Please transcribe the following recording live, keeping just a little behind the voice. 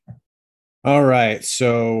All right,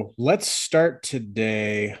 so let's start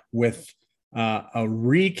today with a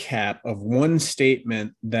recap of one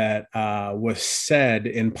statement that was said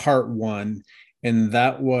in part one, and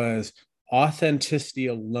that was authenticity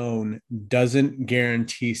alone doesn't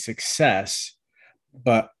guarantee success,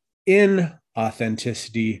 but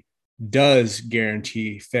inauthenticity does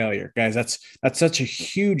guarantee failure. Guys, that's such a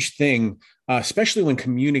huge thing, especially when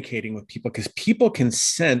communicating with people, because people can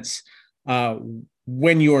sense uh,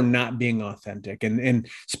 when you're not being authentic, and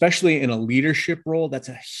especially in a leadership role, that's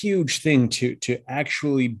a huge thing to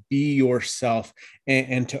actually be yourself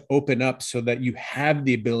and to open up so that you have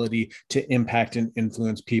the ability to impact and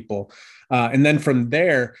influence people. And then from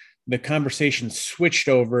there, the conversation switched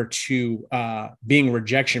over to being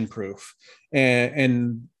rejection proof.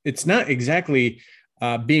 And it's not exactly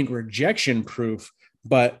being rejection proof,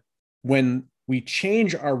 but when we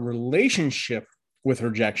change our relationship with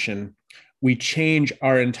rejection, we change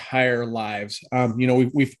our entire lives.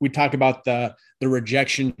 We talk about the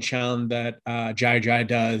rejection challenge that Jai Jai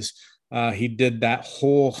does. He did that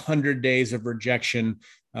whole 100 days of rejection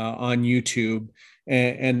on YouTube,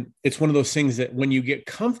 and it's one of those things that when you get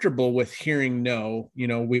comfortable with hearing no,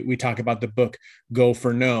 we talk about the book Go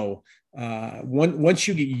for No. Once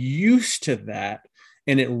you get used to that,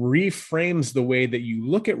 and it reframes the way that you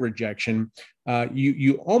look at rejection,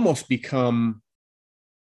 you almost become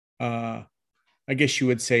uh, I guess you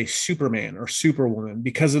would say Superman or Superwoman,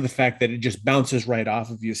 because of the fact that it just bounces right off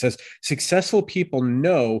of you. It says successful people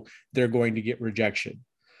know they're going to get rejection.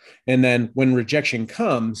 And then when rejection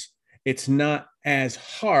comes, it's not as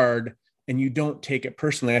hard and you don't take it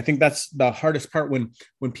personally. I think that's the hardest part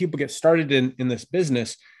when people get started in this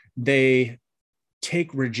business, they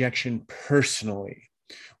take rejection personally.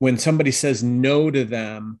 When somebody says no to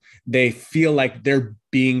them, they feel like they're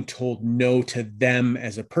being told no to them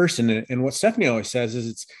as a person. And what Stephanie always says is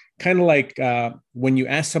it's kind of like when you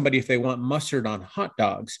ask somebody if they want mustard on hot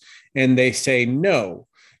dogs and they say no,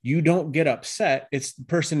 you don't get upset. It's the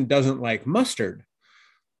person doesn't like mustard.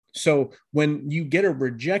 So when you get a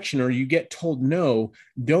rejection or you get told no,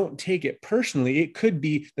 don't take it personally. It could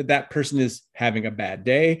be that that person is having a bad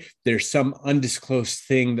day. There's some undisclosed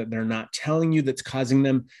thing that they're not telling you that's causing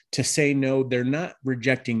them to say no. They're not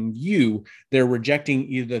rejecting you. They're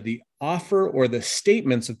rejecting either the offer or the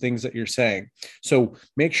statements of things that you're saying. So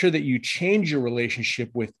make sure that you change your relationship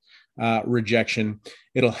with rejection.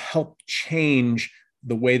 It'll help change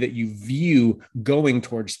the way that you view going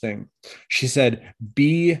towards things. She said,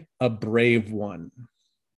 be a brave one.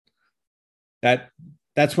 That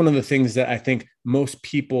that's one of the things that I think most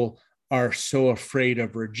people are so afraid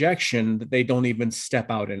of rejection that they don't even step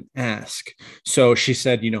out and ask. So she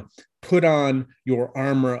said, put on your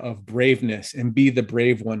armor of braveness and be the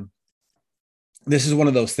brave one. This is one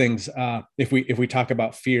of those things. If we talk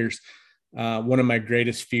about fears, one of my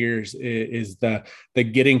greatest fears is the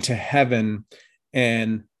getting to heaven,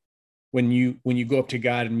 and when you go up to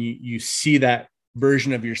God and you see that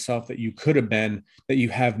version of yourself that you could have been, that you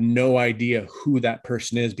have no idea who that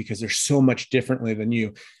person is because they're so much differently than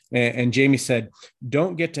you. And Jamie said,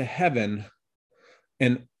 don't get to heaven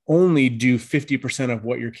and only do 50% of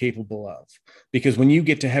what you're capable of. Because when you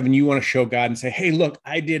get to heaven, you want to show God and say, hey, look,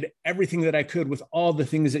 I did everything that I could with all the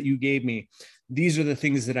things that you gave me. These are the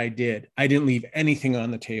things that I did. I didn't leave anything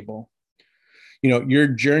on the table. Your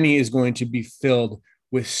journey is going to be filled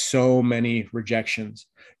with so many rejections.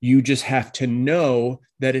 You just have to know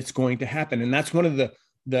that it's going to happen. And that's one of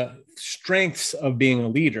the strengths of being a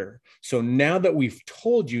leader. So now that we've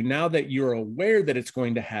told you, now that you're aware that it's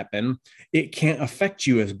going to happen, it can't affect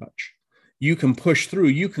you as much. You can push through,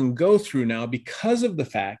 you can go through now because of the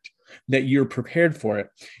fact that you're prepared for it.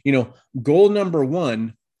 Goal number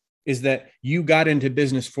one is that you got into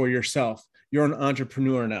business for yourself. You're an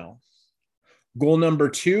entrepreneur now. Goal number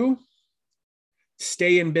two,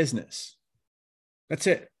 stay in business. That's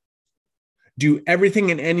it. Do everything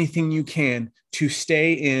and anything you can to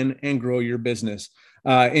stay in and grow your business.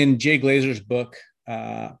 In Jay Glazer's book,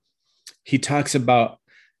 he talks about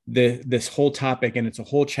this whole topic, and it's a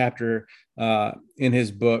whole chapter in his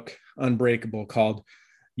book, Unbreakable, called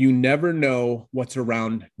You Never Know What's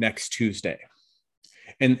Around Next Tuesday.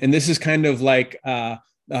 And this is kind of like a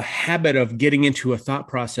habit of getting into a thought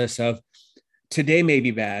process of, today may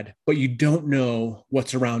be bad, but you don't know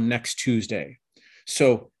what's around next Tuesday.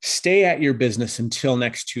 So stay at your business until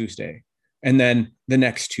next Tuesday, and then the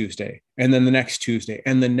next Tuesday, and then the next Tuesday,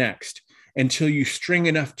 and the next, until you string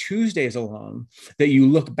enough Tuesdays along that you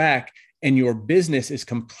look back and your business is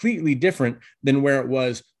completely different than where it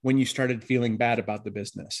was when you started feeling bad about the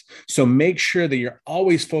business. So make sure that you're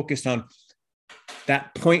always focused on,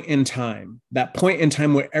 that point in time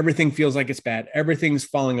where everything feels like it's bad, everything's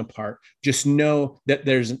falling apart, just know that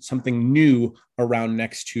there's something new around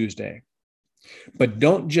next Tuesday. But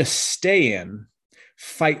don't just stay in,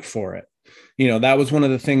 fight for it. That was one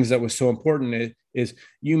of the things that was so important is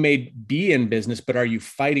you may be in business, but are you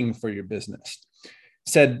fighting for your business?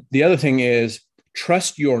 Said the other thing is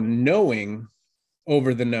trust your knowing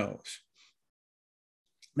over the knows.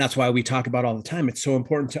 That's why we talk about all the time. It's so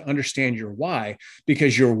important to understand your why,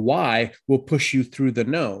 because your why will push you through the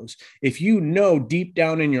no's. If you know deep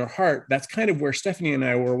down in your heart, that's kind of where Stephanie and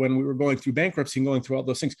I were when we were going through bankruptcy and going through all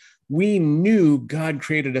those things. We knew God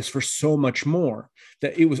created us for so much more,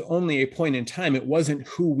 that it was only a point in time. It wasn't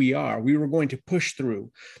who we are. We were going to push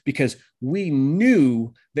through because we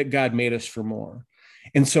knew that God made us for more.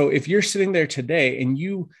 And so if you're sitting there today and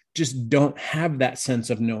you just don't have that sense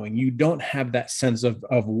of knowing, you don't have that sense of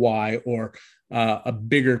why or a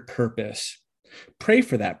bigger purpose, pray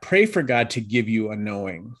for that. Pray for God to give you a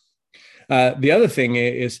knowing. The other thing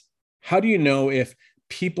is, how do you know if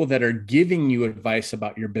people that are giving you advice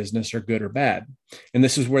about your business are good or bad? And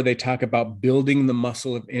this is where they talk about building the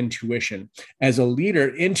muscle of intuition. As a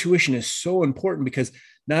leader, intuition is so important because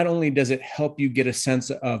not only does it help you get a sense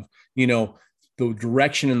of, the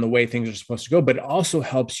direction and the way things are supposed to go, but it also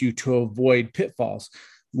helps you to avoid pitfalls.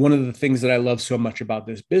 One of the things that I love so much about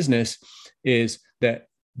this business is that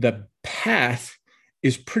the path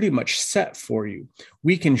is pretty much set for you.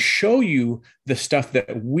 We can show you the stuff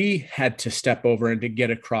that we had to step over and to get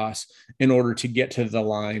across in order to get to the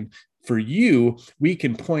line. For you, we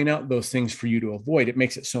can point out those things for you to avoid. It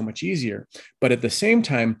makes it so much easier. But at the same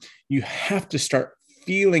time, you have to start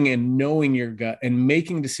feeling and knowing your gut and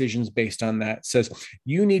making decisions based on that. It says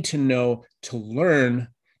you need to know to learn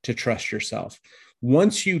to trust yourself.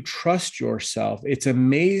 Once you trust yourself, it's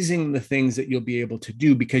amazing the things that you'll be able to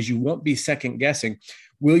do because you won't be second guessing.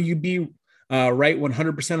 Will you be right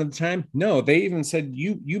 100% of the time? No, they even said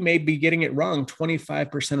you may be getting it wrong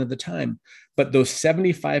 25% of the time. But those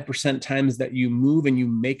 75% times that you move and you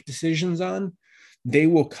make decisions on, they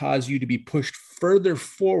will cause you to be pushed further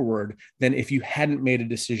forward than if you hadn't made a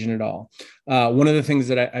decision at all. One of the things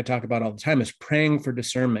that I talk about all the time is praying for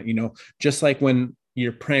discernment. Just like when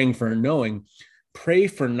you're praying for knowing, pray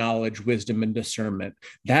for knowledge, wisdom, and discernment.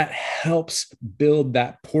 That helps build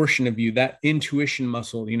that portion of you, that intuition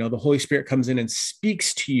muscle. The Holy Spirit comes in and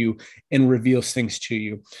speaks to you and reveals things to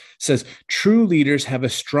you. It says true leaders have a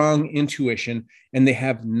strong intuition and they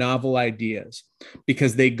have novel ideas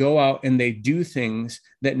because they go out and they do things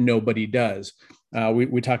that nobody does.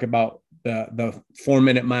 We talk about the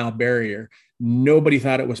 4-minute mile barrier. Nobody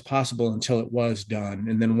thought it was possible until it was done.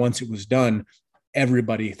 And then once it was done,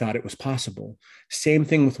 everybody thought it was possible. Same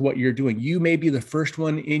thing with what you're doing. You may be the first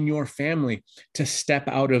one in your family to step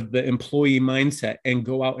out of the employee mindset and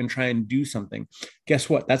go out and try and do something. Guess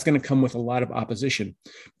what? That's going to come with a lot of opposition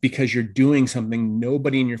because you're doing something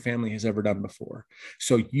nobody in your family has ever done before.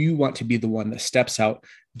 So you want to be the one that steps out,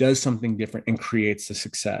 does something different, and creates the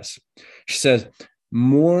success. She says,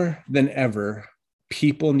 more than ever,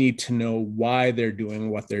 people need to know why they're doing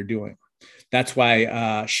what they're doing. That's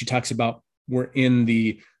why she talks about we're in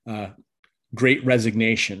the great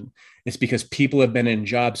resignation. It's because people have been in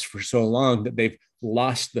jobs for so long that they've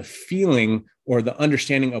lost the feeling or the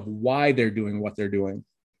understanding of why they're doing what they're doing.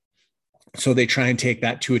 So they try and take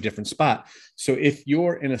that to a different spot. So if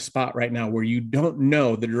you're in a spot right now where you don't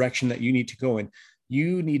know the direction that you need to go in,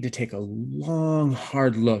 you need to take a long,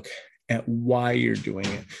 hard look at why you're doing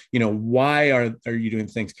it. Why are you doing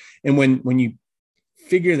things? And when you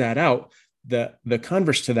figure that out, the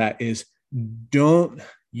converse to that is don't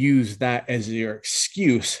use that as your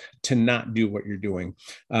excuse to not do what you're doing.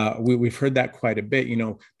 We've heard that quite a bit.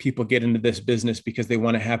 People get into this business because they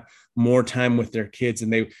want to have more time with their kids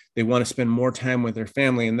and they want to spend more time with their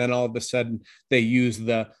family. And then all of a sudden they use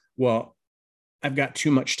I've got too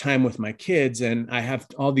much time with my kids and I have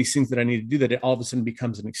all these things that I need to do, that it all of a sudden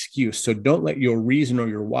becomes an excuse. So don't let your reason or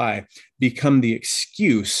your why become the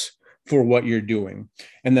excuse for what you're doing.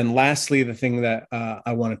 And then lastly, the thing that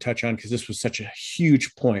I want to touch on, because this was such a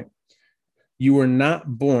huge point, you were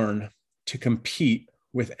not born to compete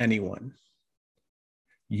with anyone.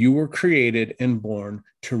 You were created and born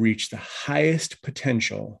to reach the highest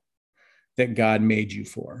potential that God made you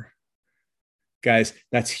for. Guys,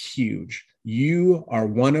 that's huge. You are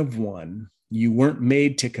one of one. You weren't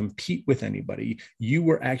made to compete with anybody. You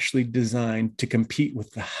were actually designed to compete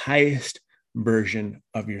with the highest version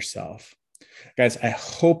of yourself. Guys, I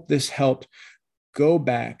hope this helped. Go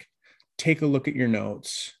back, take a look at your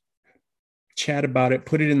notes, chat about it,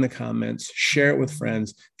 put it in the comments, share it with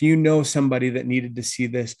friends. If you know somebody that needed to see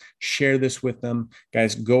this, share this with them.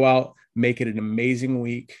 Guys, go out, make it an amazing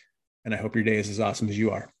week. And I hope your day is as awesome as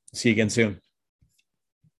you are. See you again soon.